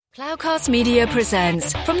Cloudcast Media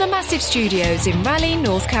presents from the massive studios in Raleigh,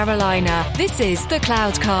 North Carolina. This is the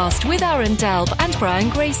Cloudcast with Aaron Delp and Brian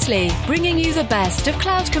Gracely, bringing you the best of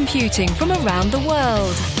cloud computing from around the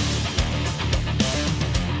world.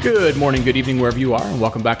 Good morning, good evening, wherever you are, and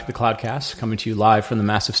welcome back to the Cloudcast, coming to you live from the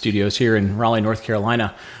massive studios here in Raleigh, North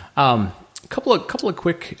Carolina. Couple of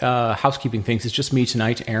quick housekeeping things. It's just me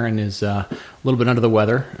tonight. Aaron is a little bit under the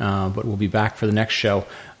weather, but we'll be back for the next show.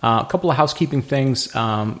 A couple of housekeeping things.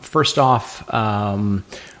 First off,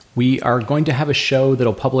 we are going to have a show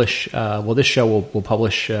that'll publish. This show will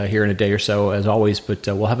publish here in a day or so, as always, but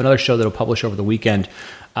we'll have another show that'll publish over the weekend.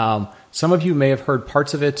 Some of you may have heard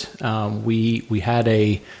parts of it. We had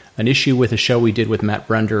an issue with a show we did with Matt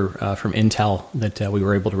Brender from Intel that we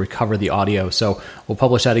were able to recover the audio. So we'll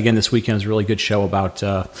publish that again this weekend. It's a really good show about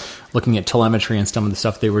looking at telemetry and some of the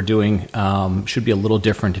stuff they were doing. Should be a little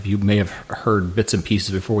different if you may have heard bits and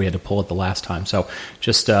pieces before we had to pull it the last time. So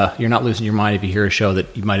just you're not losing your mind if you hear a show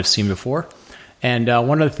that you might have seen before. And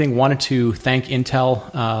one other thing, wanted to thank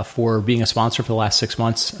Intel for being a sponsor for the last 6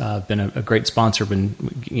 months. Been a great sponsor, been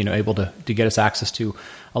able to get us access to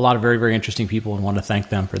a lot of very, very interesting people, and want to thank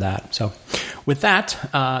them for that. So with that,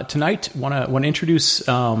 tonight, want to introduce,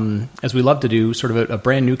 as we love to do, sort of a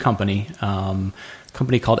brand new company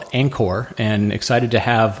called Anchor, and excited to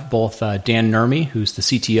have both Dan Nurmi, who's the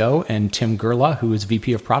CTO, and Tim Gerla, who is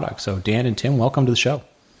VP of Product. So Dan and Tim, welcome to the show.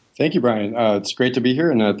 Thank you, Brian. It's great to be here,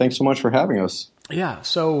 and thanks so much for having us. Yeah.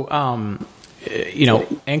 So,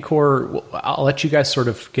 Anchor, I'll let you guys sort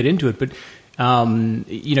of get into it, but,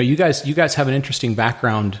 you guys have an interesting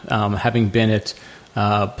background, having been at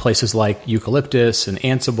places like Eucalyptus and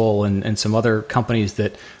Ansible and some other companies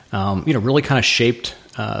that, really kind of shaped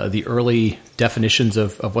the early definitions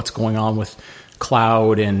of what's going on with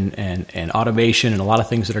cloud and automation and a lot of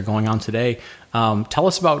things that are going on today. Tell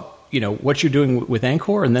us about what you're doing with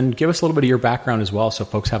Anchor, and then give us a little bit of your background as well, so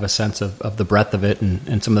folks have a sense of the breadth of it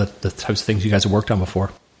and some of the types of things you guys have worked on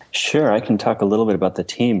before. Sure. I can talk a little bit about the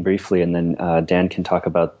team briefly, and then Dan can talk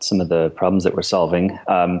about some of the problems that we're solving.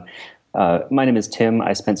 My name is Tim.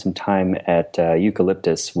 I spent some time at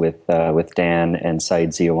Eucalyptus with Dan and Saeed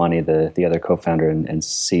Ziawani, the other co-founder and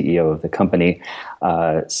CEO of the company.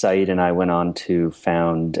 Saeed and I went on to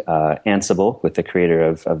found Ansible with the creator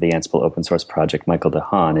of the Ansible open source project, Michael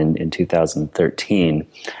DeHaan, in 2013.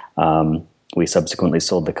 We subsequently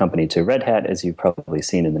sold the company to Red Hat, as you've probably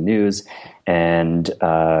seen in the news, and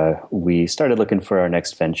we started looking for our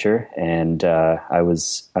next venture. And I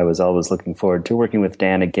was always looking forward to working with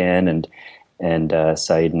Dan again, and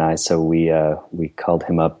Saeed and I. So we called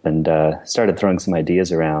him up and started throwing some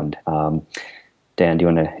ideas around. Dan, do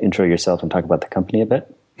you want to intro yourself and talk about the company a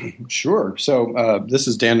bit? Sure. So this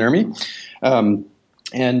is Dan Nurmi.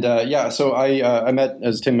 So I met,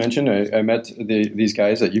 as Tim mentioned, I met these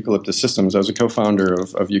guys at Eucalyptus Systems. I was a co-founder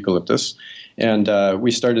of Eucalyptus, and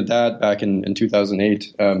we started that back in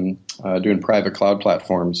 2008, doing private cloud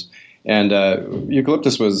platforms. And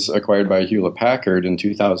Eucalyptus was acquired by Hewlett-Packard in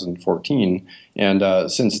 2014,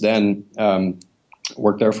 and since then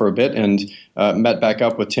worked there for a bit, and met back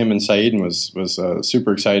up with Tim and Saeed, and was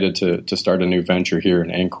super excited to start a new venture here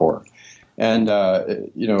in Anchor. And,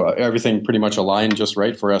 everything pretty much aligned just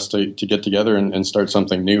right for us to get together and start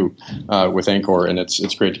something new with Anchor. And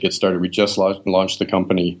it's great to get started. We just launched the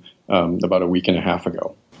company about a week and a half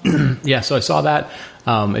ago. Yeah, so I saw that.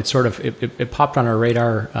 It popped on our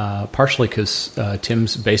radar partially because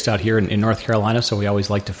Tim's based out here in North Carolina, so we always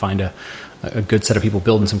like to find a good set of people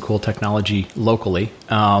building some cool technology locally.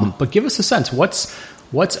 But give us a sense,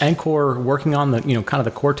 what's Anchor working on, the kind of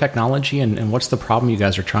the core technology, and what's the problem you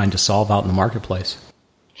guys are trying to solve out in the marketplace?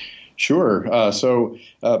 Sure. So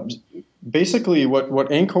basically,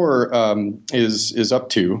 what Anchor is up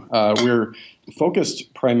to, we're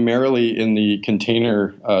focused primarily in the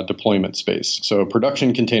container deployment space, so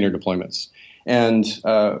production container deployments, and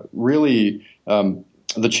really.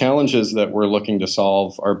 The challenges that we're looking to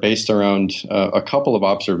solve are based around a couple of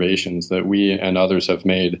observations that we and others have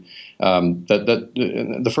made. That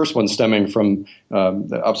the first one stemming from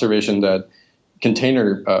the observation that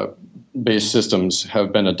container-based systems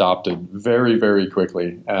have been adopted very, very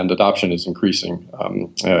quickly, and adoption is increasing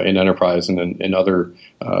in enterprise and in other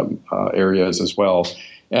areas as well.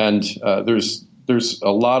 And there's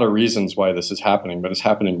a lot of reasons why this is happening, but it's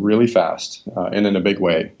happening really fast and in a big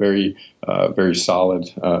way. Very, very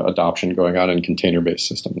solid adoption going on in container-based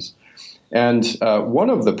systems. And one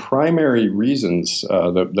of the primary reasons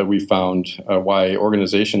that we found why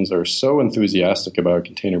organizations are so enthusiastic about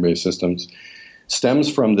container-based systems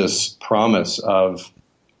stems from this promise of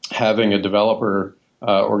having a developer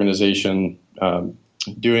organization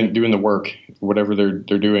doing the work, whatever they're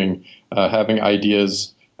doing, having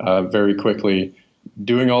ideas very quickly,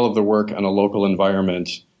 doing all of the work on a local environment,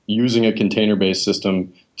 using a container-based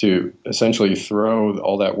system to essentially throw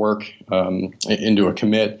all that work into a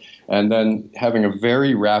commit, and then having a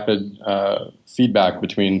very rapid feedback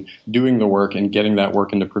between doing the work and getting that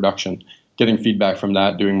work into production, getting feedback from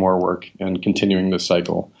that, doing more work, and continuing the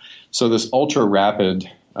cycle. So this ultra rapid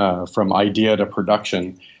from idea to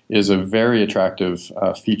production is a very attractive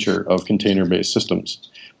feature of container-based systems.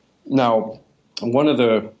 Now, one of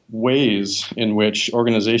the ways in which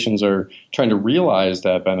organizations are trying to realize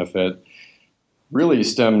that benefit really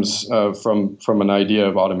stems from an idea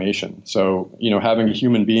of automation. So, having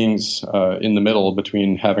human beings in the middle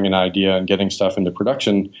between having an idea and getting stuff into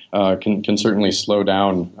production can certainly slow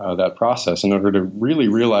down that process. In order to really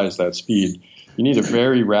realize that speed, you need a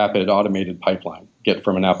very rapid automated pipeline, get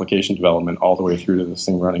from an application development all the way through to this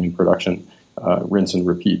thing running in production, rinse and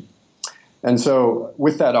repeat. And so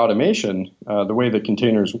with that automation, the way that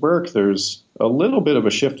containers work, there's a little bit of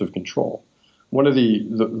a shift of control. One of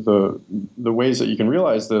the ways that you can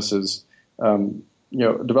realize this is,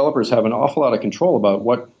 developers have an awful lot of control about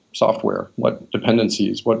what software, what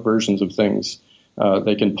dependencies, what versions of things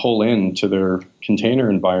they can pull into their container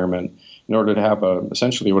environment in order to have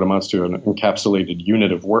essentially what amounts to an encapsulated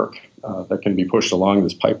unit of work that can be pushed along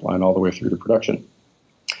this pipeline all the way through to production.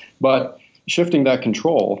 But shifting that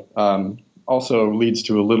control also leads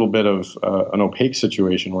to a little bit of an opaque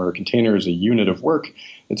situation where a container is a unit of work.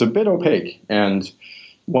 It's a bit opaque, and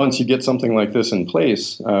once you get something like this in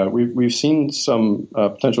place, we've seen some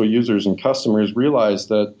potential users and customers realize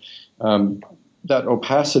that that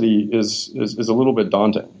opacity is a little bit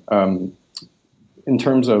daunting in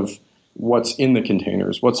terms of what's in the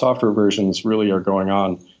containers, what software versions really are going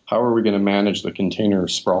on, how are we going to manage the container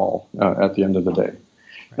sprawl at the end of the day.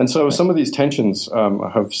 And so some of these tensions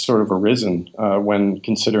have sort of arisen when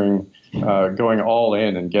considering going all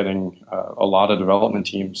in and getting a lot of development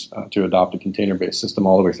teams to adopt a container-based system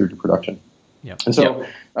all the way through to production. Yep. And so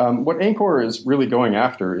what Anchor is really going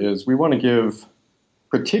after is we want to give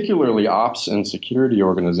particularly ops and security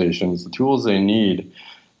organizations the tools they need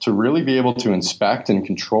to really be able to inspect and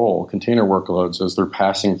control container workloads as they're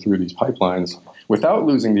passing through these pipelines without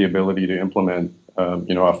losing the ability to implement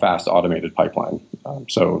a fast automated pipeline.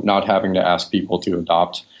 So not having to ask people to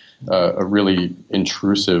adopt a really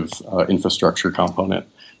intrusive infrastructure component,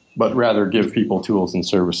 but rather give people tools and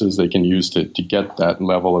services they can use to get that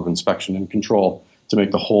level of inspection and control to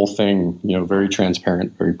make the whole thing, very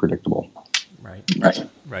transparent, very predictable.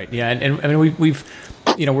 Right. Yeah. And I mean,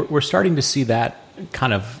 we're starting to see that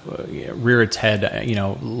kind of rear its head.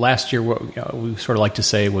 Last year, what we sort of like to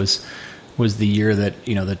say was the year that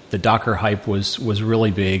the Docker hype was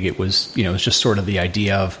really big. It was it was just sort of the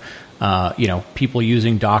idea of people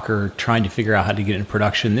using Docker, trying to figure out how to get it in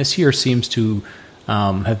production. This year seems to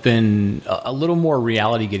have been a little more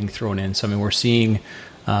reality getting thrown in. So I mean, we're seeing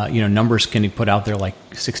numbers can be put out there like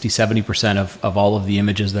 60-70% of all of the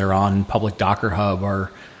images that are on public Docker Hub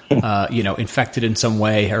are infected in some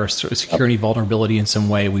way or a security vulnerability in some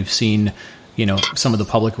way. We've seen some of the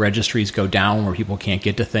public registries go down where people can't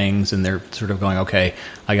get to things, and they're sort of going, okay,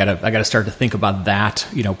 I gotta start to think about that,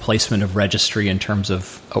 placement of registry in terms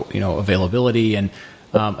of, availability. And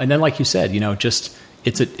then, like you said, just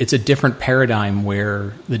it's a different paradigm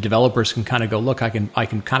where the developers can kind of go, look, I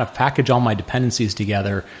can kind of package all my dependencies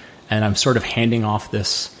together, and I'm sort of handing off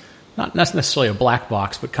this, not necessarily a black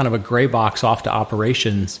box, but kind of a gray box off to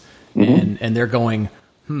operations. Mm-hmm. And they're going,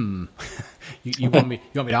 You want me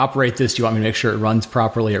to operate this? You want me to make sure it runs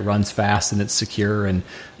properly, it runs fast, and it's secure, and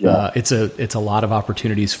it's a lot of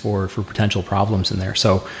opportunities for potential problems in there.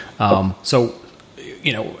 So kind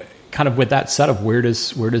of with that setup, where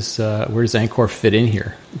does Anchor fit in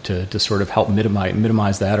here to sort of help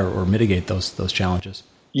minimize that or mitigate those challenges?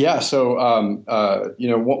 Yeah. So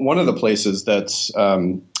one of the places that's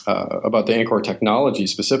about the Anchor technology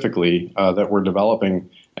specifically that we're developing,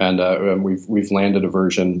 and we've landed a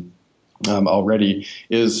version already,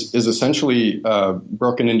 is essentially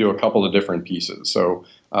broken into a couple of different pieces. So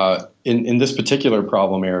in this particular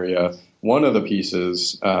problem area, one of the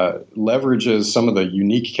pieces leverages some of the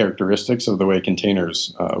unique characteristics of the way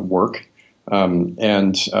containers work,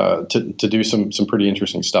 and to do some pretty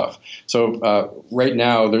interesting stuff. So right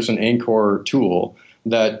now, there's an Anchor tool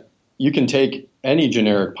that you can take any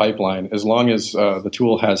generic pipeline as long as the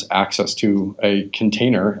tool has access to a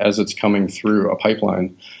container as it's coming through a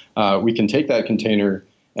pipeline. We can take that container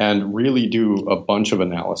and really do a bunch of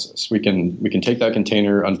analysis. We can take that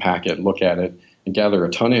container, unpack it, look at it, and gather a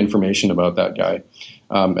ton of information about that guy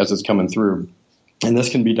as it's coming through. And this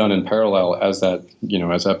can be done in parallel as that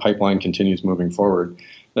pipeline continues moving forward.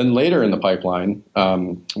 Then later in the pipeline,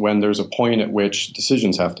 when there's a point at which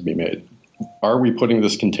decisions have to be made, are we putting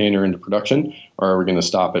this container into production, or are we going to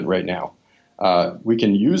stop it right now? We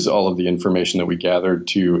can use all of the information that we gathered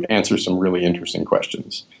to answer some really interesting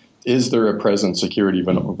questions. Is there a present security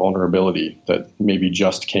vulnerability that maybe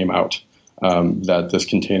just came out that this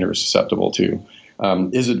container is susceptible to?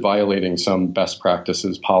 Is it violating some best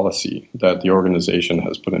practices policy that the organization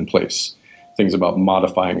has put in place? Things about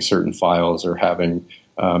modifying certain files or having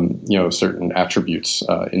certain attributes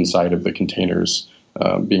inside of the containers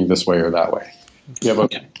being this way or that way. We have a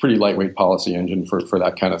pretty lightweight policy engine for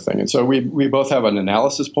that kind of thing. And so we both have an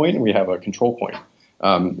analysis point and we have a control point.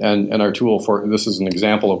 And our tool for this is an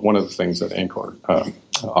example of one of the things that Anchor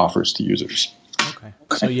offers to users. Okay.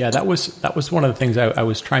 So yeah, that was one of the things I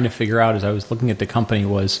was trying to figure out as I was looking at the company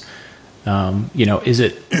was, is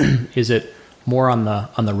it more on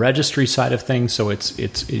the registry side of things? So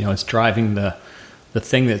it's driving the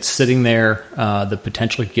thing that's sitting there that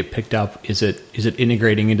potentially could get picked up. Is it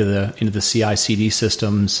integrating into the CI/CD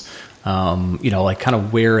systems? Like kind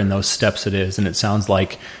of where in those steps it is. And it sounds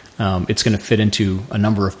like it's going to fit into a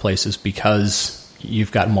number of places because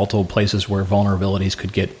you've got multiple places where vulnerabilities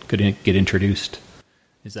could get introduced.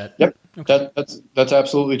 Is that? Yep, okay? That's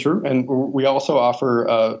absolutely true. And we also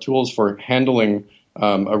offer tools for handling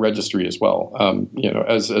a registry as well.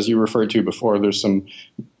 As you referred to before, there's some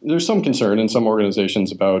concern in some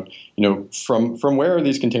organizations about from where are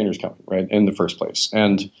these containers coming, right, in the first place.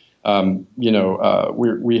 And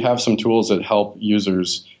we have some tools that help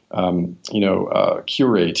users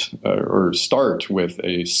curate or start with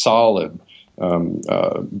a solid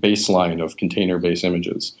baseline of container-based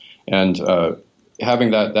images, and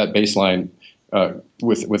having that baseline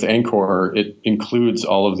with Anchor, it includes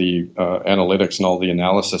all of the analytics and all the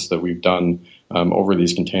analysis that we've done over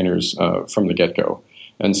these containers from the get-go.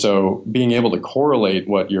 And so being able to correlate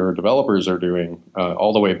what your developers are doing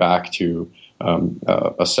all the way back to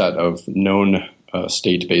a set of known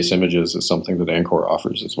state-based images is something that Anchor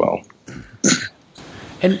offers as well.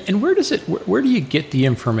 And where do you get the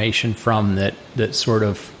information from that sort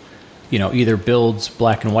of, either builds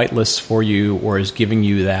black and white lists for you or is giving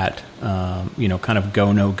you that, kind of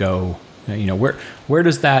go, no go, where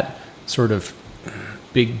does that sort of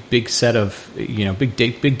big set of, big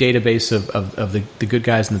database of the good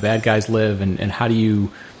guys and the bad guys live, and how do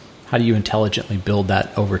you intelligently build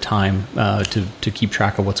that over time to keep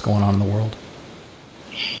track of what's going on in the world?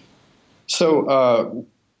 So,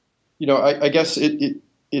 I guess it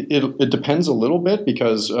depends a little bit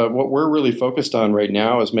because what we're really focused on right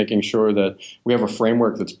now is making sure that we have a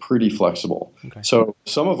framework that's pretty flexible. Okay. So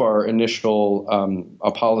some of our initial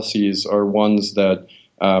policies are ones that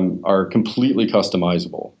are completely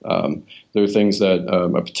customizable. They're things that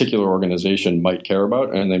a particular organization might care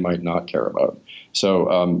about and they might not care about.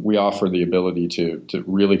 So we offer the ability to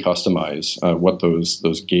really customize what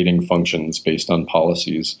those gating functions based on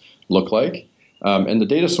policies look like. And the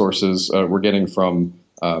data sources we're getting from,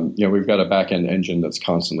 we've got a back-end engine that's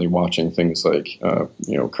constantly watching things like,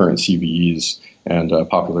 current CVEs and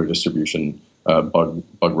popular distribution bug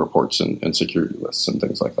reports and security lists and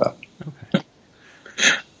things like that. Okay.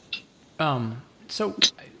 So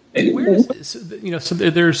where does so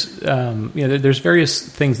there's various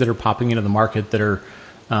things that are popping into the market that are,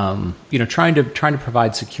 trying to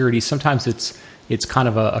provide security. Sometimes it's kind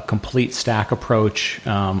of a complete stack approach.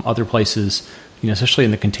 Other places, especially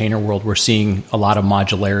in the container world, we're seeing a lot of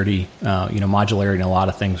modularity, modularity in a lot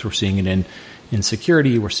of things. We're seeing it in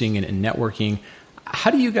security. We're seeing it in networking.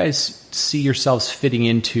 How do you guys see yourselves fitting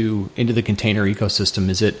into the container ecosystem?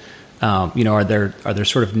 Is it, are there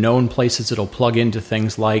sort of known places that'll plug into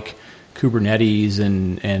things like Kubernetes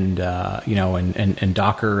and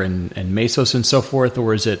Docker and Mesos and so forth,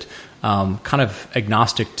 or is it kind of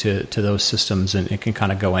agnostic to those systems and it can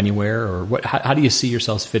kind of go anywhere? Or how do you see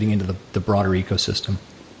yourselves fitting into the broader ecosystem?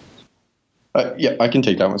 Yeah, I can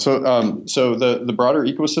take that one. So the broader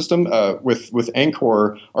ecosystem with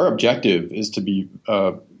Anchor, our objective is to be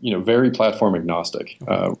very platform agnostic.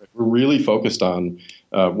 We're really focused on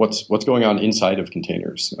what's going on inside of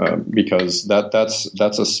containers because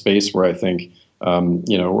that's a space where I think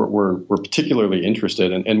we're particularly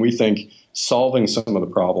interested in, and we think solving some of the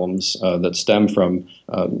problems that stem from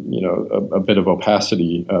a bit of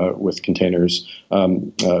opacity with containers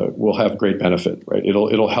will have great benefit. Right?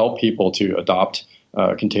 It'll help people to adopt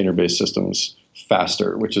container-based systems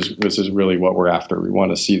faster, which is really what we're after. We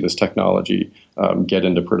want to see this technology get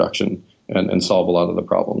into production and solve a lot of the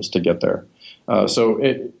problems to get there. So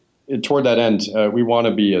toward that end, we want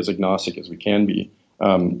to be as agnostic as we can be.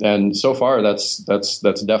 And so far, that's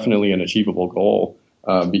definitely an achievable goal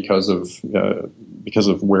because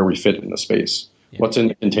of where we fit in the space. Yeah. What's in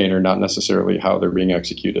the container, not necessarily how they're being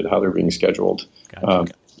executed, how they're being scheduled,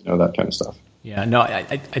 gotcha. That kind of stuff. Yeah, no,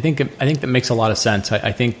 I think that makes a lot of sense.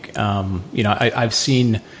 I think I've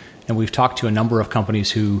seen, and we've talked to a number of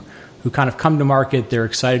companies who kind of come to market. They're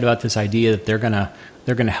excited about this idea that they're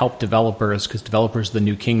gonna help developers, because developers are the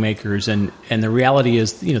new kingmakers, and the reality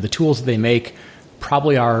is, the tools that they make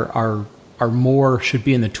probably are more should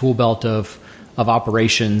be in the tool belt of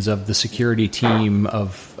operations, of the security team,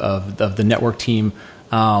 of the network team.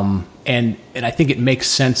 And I think it makes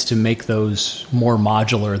sense to make those more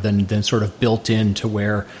modular than sort of built in to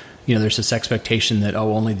where, there's this expectation that,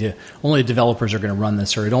 only the developers are going to run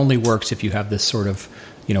this, or it only works if you have this sort of,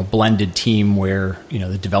 blended team where,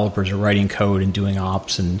 the developers are writing code and doing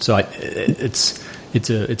ops. And so it's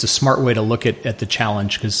a smart way to look at the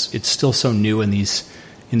challenge, because it's still so new in these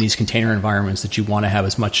container environments that you want to have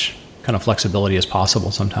as much kind of flexibility as possible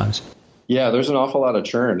sometimes. Yeah, there's an awful lot of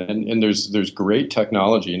churn, and there's great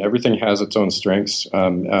technology, and everything has its own strengths.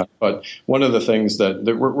 But one of the things that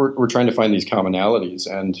we're trying to find these commonalities,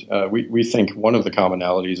 and we think one of the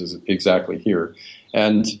commonalities is exactly here.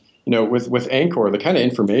 And with Anchor, the kind of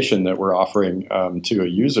information that we're offering to a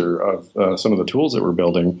user of some of the tools that we're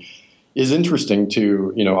building is interesting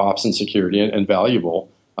to ops and security and valuable.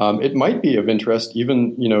 It might be of interest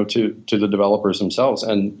even, to the developers themselves.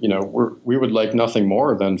 And, we would like nothing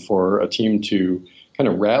more than for a team to kind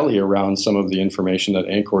of rally around some of the information that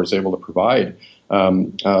Anchor is able to provide,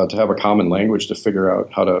 to have a common language to figure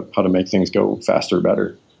out how to make things go faster,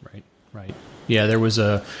 better. Right. Yeah, there was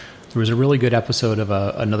a really good episode of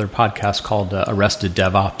another podcast called Arrested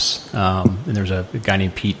DevOps. And there's a guy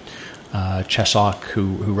named Pete Chesok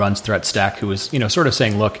who runs ThreatStack, who was, sort of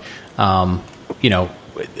saying, look,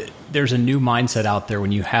 there's a new mindset out there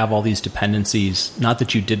when you have all these dependencies, not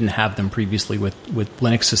that you didn't have them previously with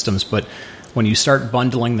Linux systems, but when you start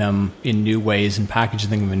bundling them in new ways and packaging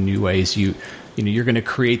them in new ways, you're going to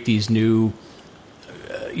create these new,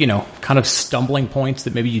 kind of stumbling points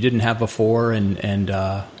that maybe you didn't have before. And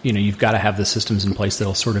you've got to have the systems in place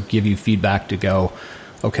that'll sort of give you feedback to go,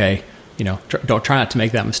 okay, don't try not to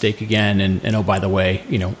make that mistake again. And oh, by the way,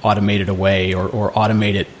 automate it away or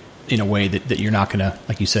automate it in a way that you're not going to,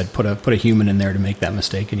 like you said, put a human in there to make that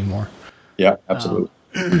mistake anymore. Yeah, absolutely.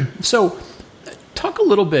 So talk a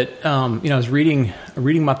little bit, I was reading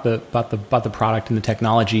about the product and the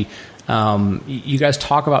technology. You guys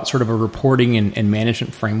talk about sort of a reporting and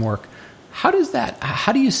management framework. How do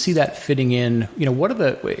you see that fitting in? What are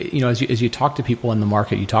the, as you talk to people in the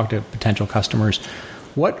market, you talk to potential customers,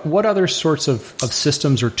 what other sorts of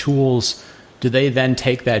systems or tools do they then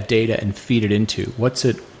take that data and feed it into? What's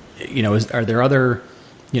it, are there other,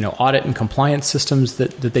 audit and compliance systems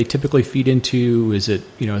that they typically feed into? Is it,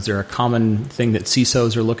 is there a common thing that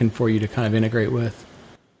CISOs are looking for you to kind of integrate with?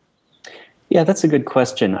 Yeah, that's a good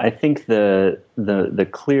question. I think the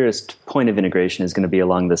clearest point of integration is going to be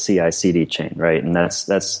along the CI/CD chain, right? And that's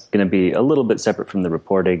going to be a little bit separate from the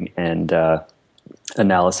reporting and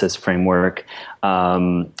analysis framework.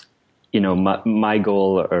 My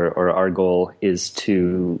goal or our goal is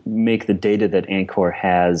to make the data that Anchor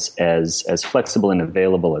has as flexible and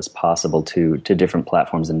available as possible to different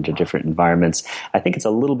platforms and to different environments. I think it's a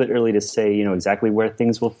little bit early to say, exactly where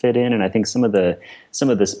things will fit in, and I think some of the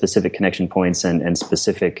specific connection points and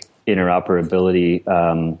specific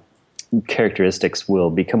interoperability characteristics will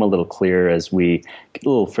become a little clearer as we get a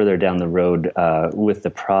little further down the road with the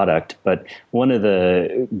product. But one of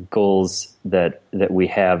the goals that we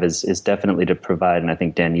have is definitely to provide, and I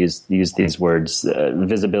think Dan used these words,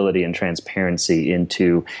 visibility and transparency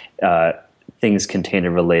into things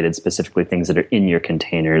container related, specifically things that are in your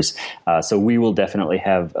containers. So we will definitely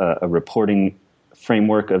have a reporting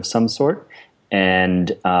framework of some sort,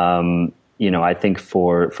 and I think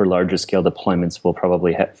for larger scale deployments, we'll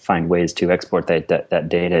probably find ways to export that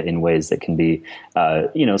data in ways that can be,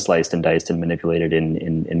 sliced and diced and manipulated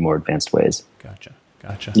in more advanced ways. Gotcha.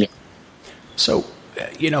 Yeah. So,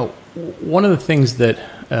 one of the things that,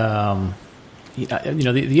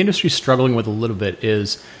 the industry's struggling with a little bit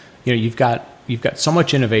is, you've got so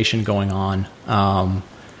much innovation going on.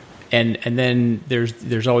 And then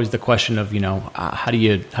there's always the question of, how do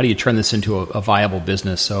you turn this into a viable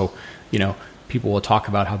business? So, people will talk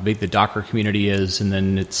about how big the Docker community is, and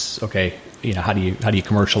then it's okay. How do you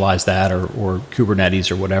commercialize that or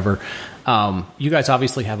Kubernetes or whatever? You guys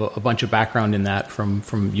obviously have a bunch of background in that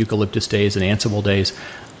from Eucalyptus days and Ansible days.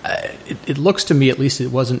 It looks to me, at least it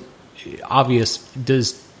wasn't obvious.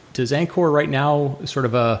 Does does Anchor right now sort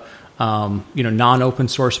of a non-open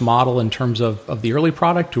source model in terms of the early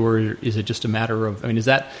product, or is it just a matter of, is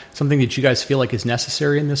that something that you guys feel like is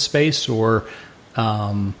necessary in this space, or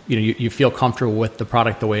you feel comfortable with the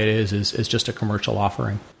product the way it is just a commercial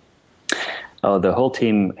offering? Oh, the whole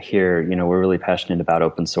team here, we're really passionate about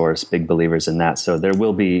open source, big believers in that. So there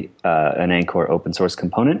will be an Anchor open source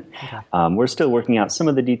component. Okay. We're still working out some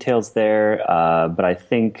of the details there, but I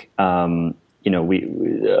think a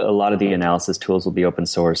lot of the analysis tools will be open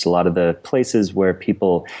source. A lot of the places where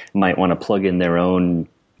people might want to plug in their own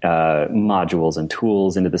modules and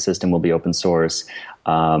tools into the system will be open source.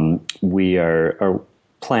 We are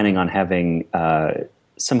planning on having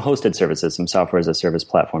some hosted services, some software as a service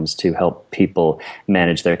platforms to help people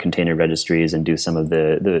manage their container registries and do some of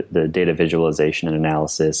the data visualization and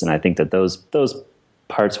analysis. And I think that those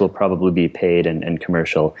parts will probably be paid and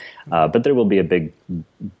commercial, but there will be a big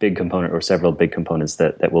component or several big components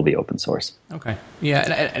that will be open source. Okay,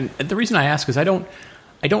 yeah, and the reason I ask is I don't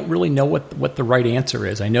really know what the right answer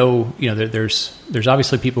is. I know there's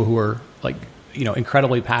obviously people who are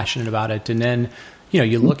incredibly passionate about it, and then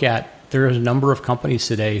you look at, there's a number of companies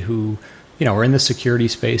today who are in the security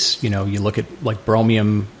space. You look at like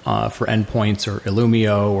Bromium for endpoints, or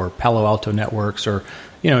Illumio, or Palo Alto Networks, or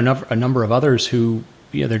a number of others who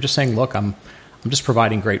they're just saying, look, I'm just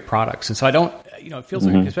providing great products. And so I don't, it feels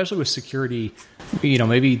like, especially with security,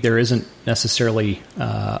 maybe there isn't necessarily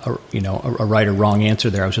a right or wrong answer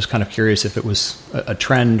there. I was just kind of curious if it was a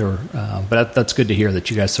trend, or but that's good to hear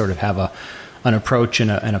that you guys sort of have an approach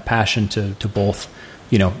and a passion to both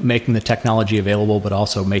making the technology available, but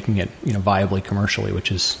also making it viably commercially,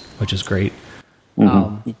 which is great.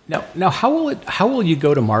 Now how will you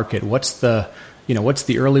go to market? What's the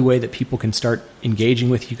early way that people can start engaging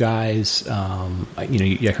with you guys?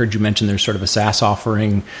 I heard you mention there's sort of a SaaS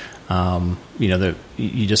offering. That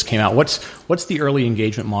you just came out. What's the early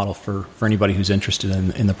engagement model for anybody who's interested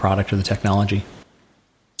in the product or the technology?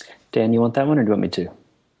 Dan, you want that one, or do you want me to?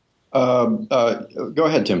 Go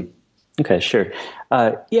ahead, Tim. Okay, sure.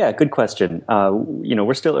 Yeah, good question.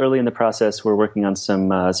 We're still early in the process. We're working on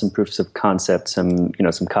some proofs of concept, some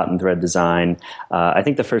cotton thread design. I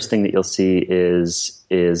think the first thing that you'll see is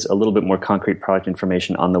a little bit more concrete product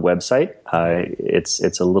information on the website.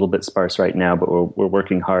 It's a little bit sparse right now, but we're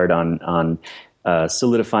working hard on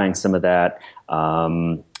solidifying some of that.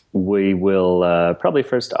 We will probably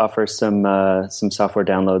first offer some software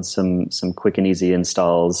downloads, some quick and easy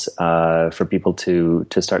installs for people to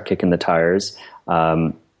start kicking the tires.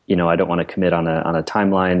 I don't want to commit on a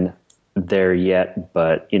timeline there yet,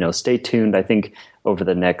 but stay tuned. I think over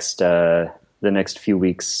the next few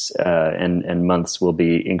weeks and months, we'll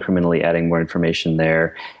be incrementally adding more information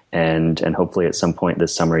there, and hopefully at some point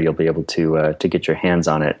this summer you'll be able to get your hands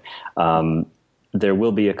on it. There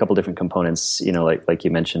will be a couple different components, like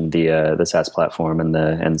you mentioned, the SaaS platform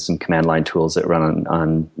and some command line tools that run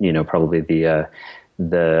on probably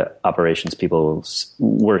the operations people's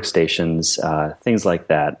workstations, things like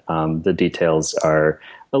that. The details are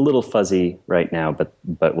a little fuzzy right now, but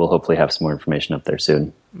we'll hopefully have some more information up there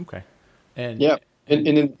soon. Okay. And yeah. In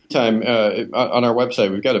the meantime, on our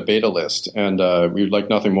website, we've got a beta list, and we'd like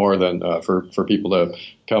nothing more than for people to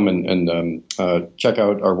come and check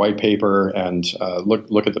out our white paper and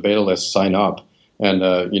look at the beta list, sign up, and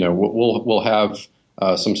we'll have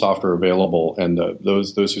some software available, and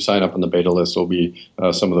those who sign up on the beta list will be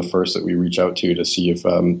some of the first that we reach out to see if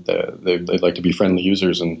they'd like to be friendly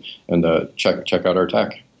users and check out our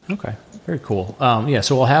tech. Okay, very cool.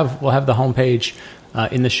 So we'll have the homepage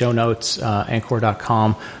in the show notes,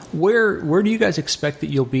 Anchor.com. Where do you guys expect that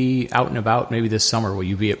you'll be out and about maybe this summer? Will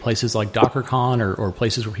you be at places like DockerCon or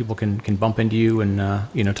places where people can bump into you and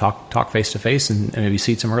talk face to face and maybe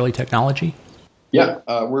see some early technology? Yeah,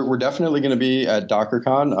 we're definitely going to be at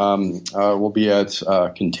DockerCon. We'll be at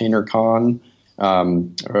ContainerCon,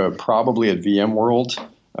 probably at VMworld,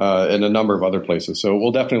 and a number of other places. So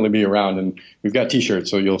we'll definitely be around, and we've got T-shirts,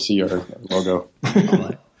 so you'll see our logo.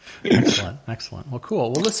 Excellent. Well,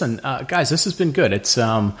 cool. Well, listen, guys, this has been good. It's,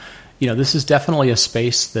 this is definitely a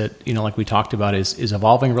space that, like we talked about, is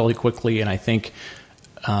evolving really quickly. And I think,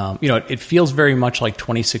 it feels very much like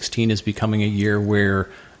 2016 is becoming a year where,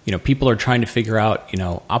 people are trying to figure out,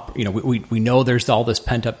 we know there's all this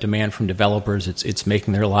pent up demand from developers. It's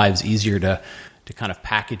making their lives easier to kind of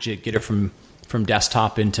package it, get it from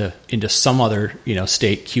desktop into some other,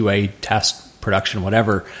 state, QA, test, production,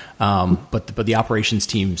 whatever. But the operations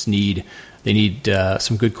teams need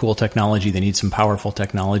some good, cool technology. They need some powerful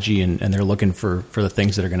technology, and they're looking for the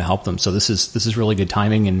things that are going to help them. So this is really good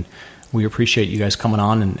timing, and We appreciate you guys coming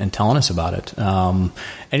on and telling us about it.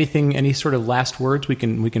 Any sort of last words we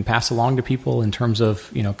can pass along to people in terms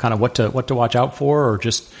of, kind of what to watch out for, or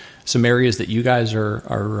just some areas that you guys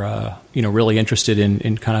are really interested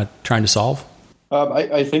in kind of trying to solve?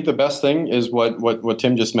 I think the best thing is what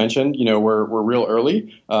Tim just mentioned. We're real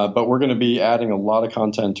early, but we're going to be adding a lot of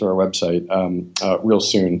content to our website real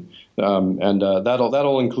soon, and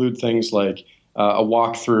that'll include things like a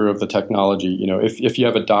walkthrough of the technology. If you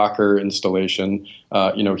have a Docker installation,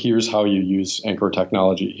 here's how you use Anchor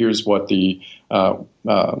technology. Here's what the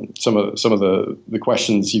some of the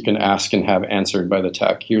questions you can ask and have answered by the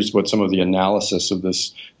tech. Here's what some of the analysis of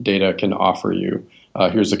this data can offer you.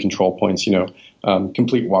 Here's the control points.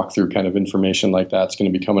 Complete walkthrough kind of information like that's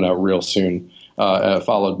going to be coming out real soon,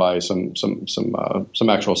 followed by some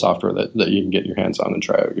actual software that you can get your hands on and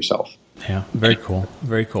try out yourself. Yeah, very cool,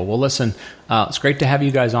 very cool. Well, listen, it's great to have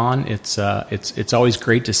you guys on. It's always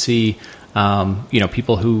great to see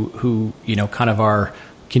people who kind of are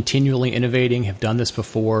continually innovating, have done this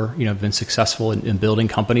before, been successful in building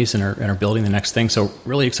companies and are building the next thing. So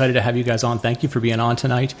really excited to have you guys on. Thank you for being on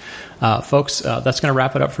tonight. Folks, that's going to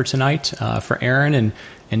wrap it up for tonight. For Aaron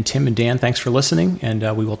and Tim and Dan, thanks for listening,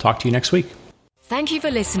 and we will talk to you next week. Thank you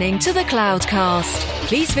for listening to the Cloudcast.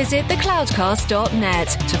 Please visit thecloudcast.net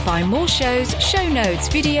to find more shows, show notes,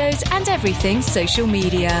 videos, and everything social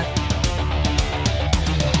media.